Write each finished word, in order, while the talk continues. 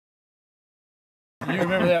You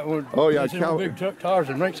remember that one? Oh, yeah. Big truck tires,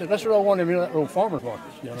 and Rick said, let's roll one of them in that little farmer's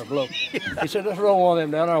market down there below. He said, let's roll one of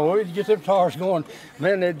them down there. Well, we'd get them tires going.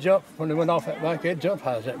 Man, they'd jump, when they went off that bike, they'd jump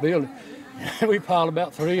high as that building. We piled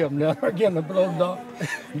about 3 of them down there again, the below the dock.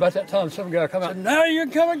 About that time, some guy come out, said, now you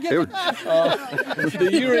can come and get them. Do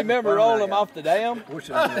you remember rolling them off the dam?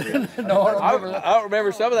 No, I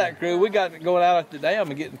remember some of that crew. We got going out at the dam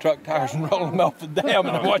and getting truck tires and rolling them off the dam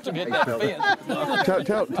and watch them hit that fence.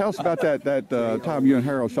 Tell us about that time you and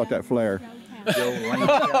Harold shot that flare.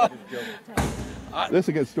 This is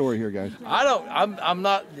a good story here, guys. I'm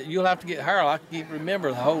not. You'll have to get Harold. I can't remember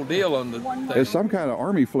the whole deal on the thing. It's some kind of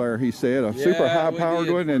Army flare, he said, a super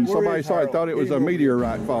high-powered one, and somebody saw it, thought it was a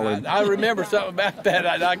meteorite falling. I remember something about that.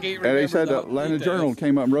 I can't remember. And they said the Atlanta Journal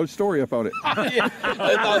came up and wrote a story up on it.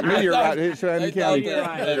 Meteorite hit Fannin County.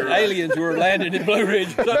 Aliens were landing in Blue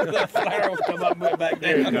Ridge. That flare was come up and went back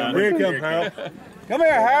down. Here comes Harold. Come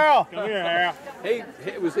here, Harold. Come here, Harold. I think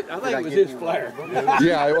it was his flare.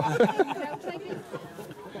 Yeah.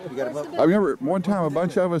 I remember one time a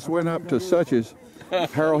bunch of us went up to Such's.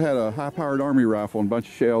 Harold had a high-powered Army rifle and a bunch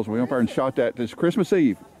of shells. We went up there and shot that. This Christmas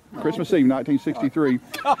Eve, 1963.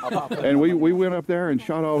 And we went up there and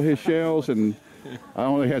shot all his shells, and I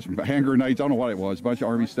don't know, they had some hand grenades. I don't know what it was, a bunch of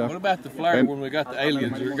Army stuff. What about the flare when we got the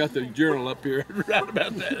aliens? We got the journal up here right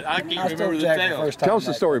about that. I can't remember the tale. Tell us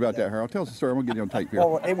the story about that, Harold. Tell us the story. I'm going to get you on tape here.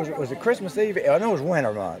 Well, was it Christmas Eve? I know it was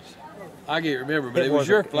winter months. I can't remember, but it was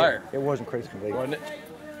your flare. It wasn't Christmas Eve. Wasn't it?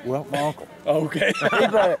 Well, my uncle. Okay.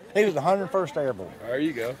 He was the 101st Airborne. There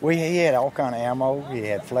you go. He had all kind of ammo. He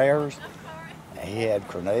had flares. He had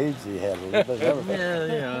grenades. He had a little bit of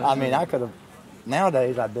everything. Yeah. I mean, I could have.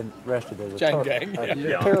 Nowadays, I've been arrested as a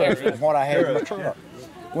terrorist from what I had in my truck.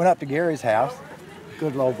 Went up to Gary's house.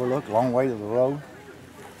 Good overlook, long way to the road.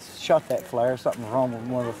 Shot that flare. Something was wrong with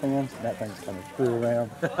one of the fins, and that thing's kind of threw around.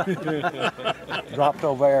 Dropped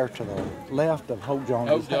over there to the left of Hope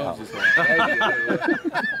Jones's house.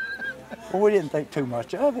 Well, we didn't think too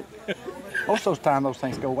much of it. Most of those times, those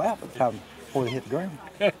things go out by the time before they hit the ground.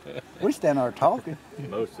 We stand there talking.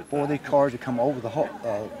 Most of the Boy, these cars would come over the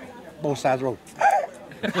both sides of the road.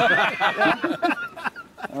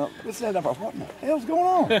 We said, what in the hell's going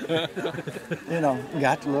on?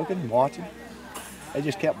 Got to looking, watching. They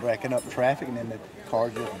just kept breaking up traffic, and then the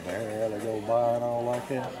cars just barely go by and all like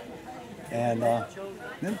that. And then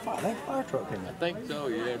the fire truck came in. I think so,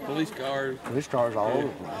 yeah. Police cars. Police cars all over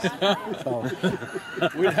the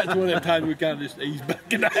place. That's one of the times we kind of just eased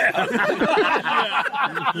back in the house.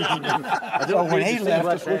 So when he left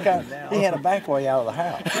us, he had a back way out of the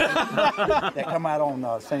house that come out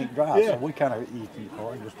on Scenic Drive. So we kind of eased in the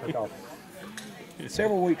car and just took off.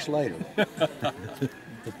 Several weeks later,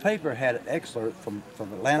 the paper had an excerpt from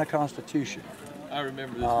Atlanta Constitution. I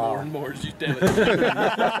remember this more and more as you tell it.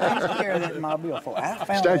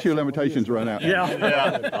 Statute of limitations run out.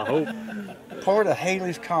 Yeah, I hope. Part of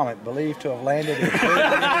Haley's comet believed to have landed in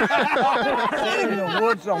the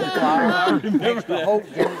woods on fire next to Hope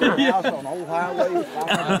Jones's house on Old Highway.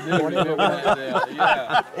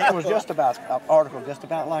 It was just about an article just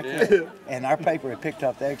about like that, and our paper had picked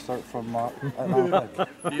up the excerpt from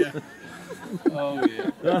Yeah. Oh yeah.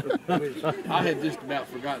 I had just about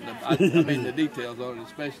forgotten the details on it,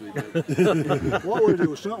 especially. But. What was it?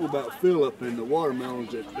 Was something about Philip and the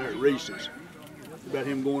watermelons at Reese's. About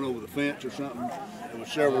him going over the fence or something. There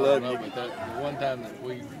was several of them. But the one time that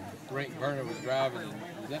Rink Vernon was driving,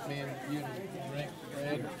 was that me and you and Rink?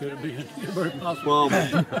 Fred? Could it be very possible?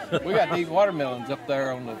 We got these watermelons up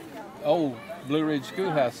there on the old Blue Ridge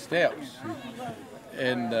Schoolhouse steps,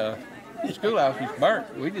 and the schoolhouse was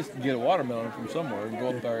burnt. We just get a watermelon from somewhere and go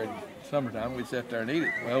up there in summertime. We'd sit there and eat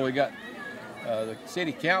it. Well, we got the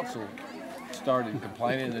city council started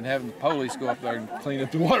complaining and having the police go up there and clean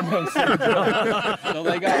up the watermelon. So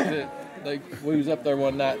we was up there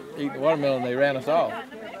one night eating the watermelon, and they ran us off.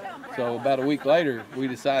 So about a week later, we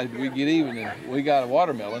decided we'd get even, and we got a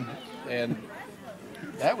watermelon. And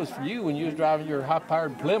that was for you when you was driving your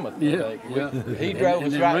high-powered Plymouth. Yeah. He drove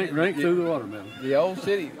us right through the watermelon. The old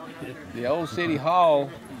city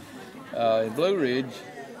hall in Blue Ridge,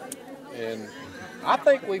 and I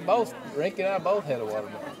think Rink and I both had a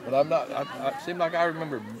watermelon. But I'm not. I seem like I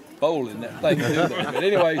remember bowling that thing through there. But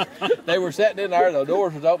anyways, they were sitting in there. The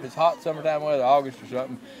doors was open. It's hot summertime weather, August or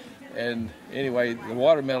something. And anyway, the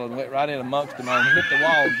watermelon went right in amongst them and hit the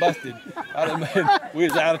wall and busted. We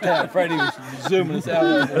was out of town. Freddy was zooming us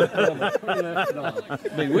out. I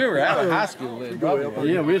mean, we were out of high school then,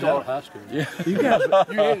 probably. Yeah, we was out of high school. Yeah. You guys,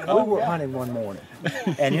 we were hunting one morning,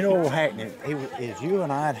 and you know Hackney, it was you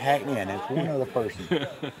and I and Hackney, and it's one other person.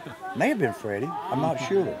 May have been Freddy. I'm not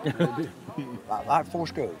sure. Like before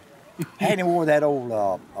school. Hackney wore that old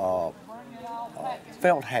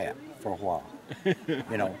felt hat for a while,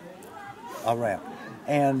 you know, around.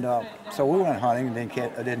 And so we went hunting and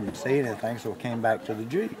didn't see anything, so we came back to the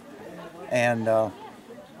Jeep. And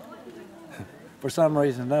for some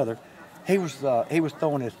reason or another, he was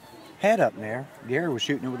throwing his hat up in there. Gary was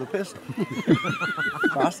shooting it with a pistol.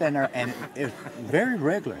 So I sat there, and it was very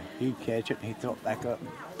regular. He'd catch it, and he'd throw it back up.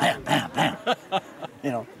 Bam, bam, bam. You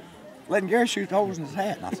know, letting Gary shoot the holes in his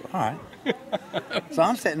hat. And I said, all right. So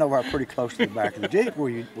I'm sitting over pretty close to the back of the Jeep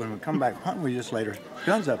when we come back hunting, we just laid our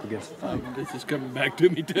guns up against the thing. This is coming back to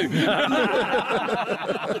me, too.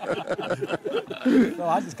 So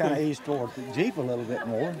I just kind of eased toward the Jeep a little bit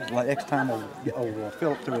more. Like next time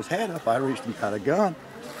Philip threw his head up, I reached and got a gun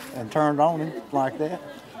and turned on him like that.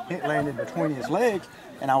 It landed between his legs,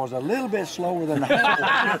 and I was a little bit slower than the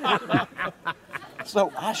hat.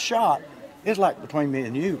 So I shot. It's like between me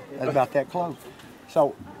and you. That's about that close.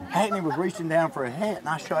 So Hackney was reaching down for a hat, and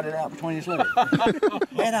I shot it out between his legs.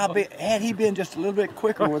 Had he been just a little bit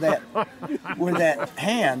quicker with that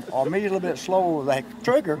hand, or me a little bit slower with that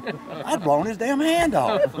trigger, I'd blown his damn hand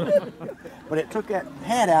off. But it took that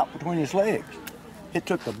hat out between his legs. It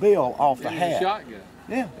took the bill off the hat. Shotgun.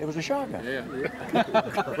 Yeah, it was a shotgun. Yeah.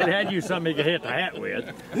 It had you something you could hit the hat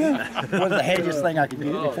with. Yeah, it was the heaviest thing I could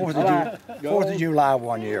get. The 4th of July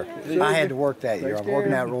one year. I had to work that year. I'm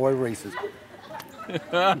working at Roy Reese's.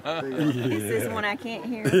 This is one I can't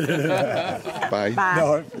hear. Bye.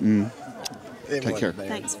 Bye. No, Take care.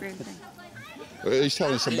 Thanks for everything. He's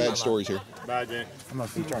telling us some bad stories here. Bye, Jay. I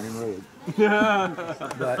must be turning rude.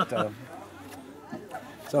 But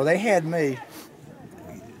so they had me.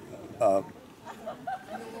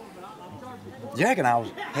 Jack and I was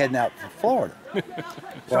heading out for Florida.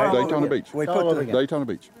 Daytona Beach. We put Daytona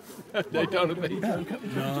Beach. Daytona Beach.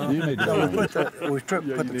 You need to so we put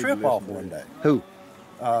the trip off one day. Who?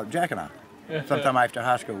 Jack and I. Sometime after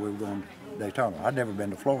high school, we were going to Daytona. I'd never been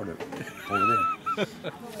to Florida before then.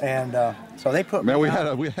 And so they put Man, me we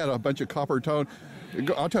out. had a bunch of copper tone.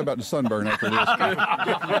 I'll tell you about the sunburn after this.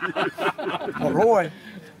 Well, Roy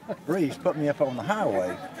Reese put me up on the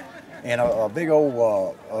highway in a big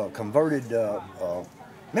old converted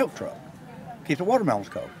milk truck. Keeps the watermelons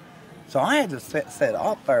cold. So I had to sit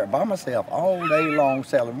up there by myself all day long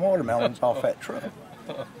selling watermelons off that truck.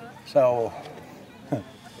 So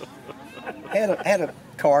had a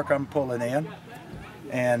car come pulling in,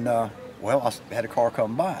 and well, I had a car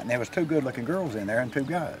come by, and there was 2 good-looking girls in there and 2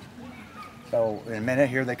 guys. So in a minute,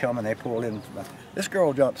 here they come, and they pull in. This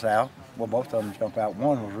girl jumps out. Well, both of them jump out.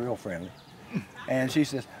 One was real friendly, and she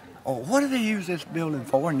says, "Oh, what do they use this building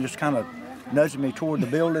for?" And just kind of nudging me toward the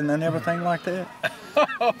building and everything like that.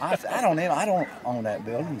 I said, I don't own that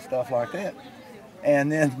building and stuff like that.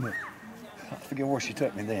 And then I forget where she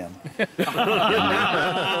took me then.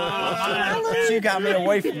 She got me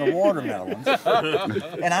away from the watermelons.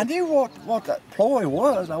 And I knew what the ploy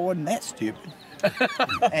was. I wasn't that stupid.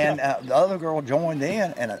 And the other girl joined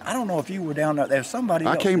in, and I don't know if you were down there. There was somebody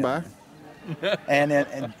else. I came by.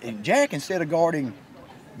 And Jack, instead of guarding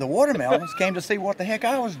the watermelons, came to see what the heck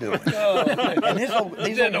I was doing. And these old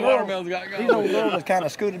girls that kind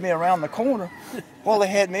of scooted me around the corner. Well, they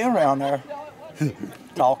had me around there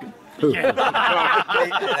talking.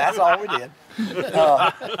 That's all we did.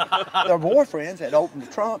 Their boyfriends had opened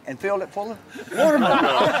the trunk and filled it full of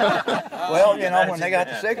watermelons. Well, you know, when they got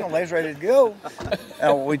the signal, they was ready to go.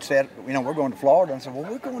 We'd said, you know, we're going to Florida. And I said, well,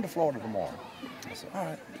 we're going to Florida tomorrow. I said, all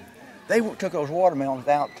right. They took those watermelons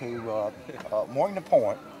out to Morgan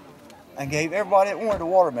Point and gave everybody that wanted a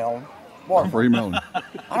watermelon. Free melon. I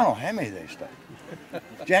don't know how many they stayed.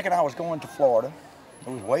 Jack and I was going to Florida. It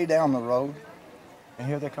was way down the road, and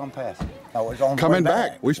here they come passing. No, it was on the Coming way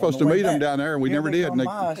back. We were supposed to meet them down there, and we never did.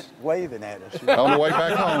 On waving at us. On the way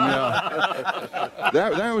back home, yeah.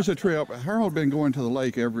 That was a trip. Harold had been going to the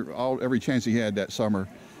lake every chance he had that summer.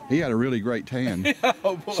 He had a really great tan.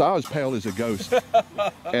 So I was pale as a ghost.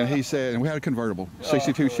 And he said, and we had a convertible,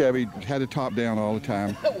 62 Chevy, had the top down all the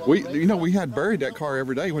time. We had buried that car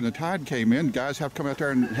every day. When the tide came in, guys have to come out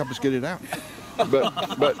there and help us get it out.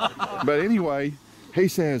 But anyway, he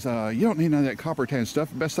says, you don't need none of that copper tan stuff.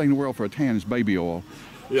 The best thing in the world for a tan is baby oil.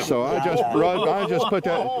 Yeah. So I just put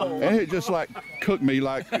that, and it just like cooked me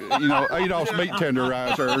like, you know, 8-ounce meat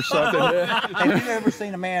tenderizer or something. Have you ever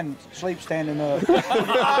seen a man sleep standing up?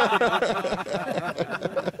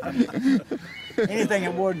 Anything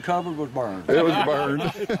that wasn't covered was burned. It was burned.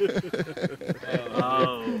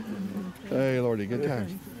 Hey, Lordy, good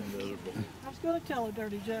times. I was going to tell a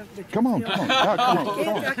dirty joke. But come on. I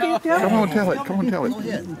can't tell it. Come on, tell it.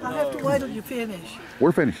 I have to wait till you finish.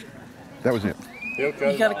 We're finished. That was it. You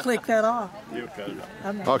got to click that off. He'll cut it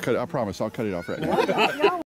off. I'll cut it. I promise. I'll cut it off right now.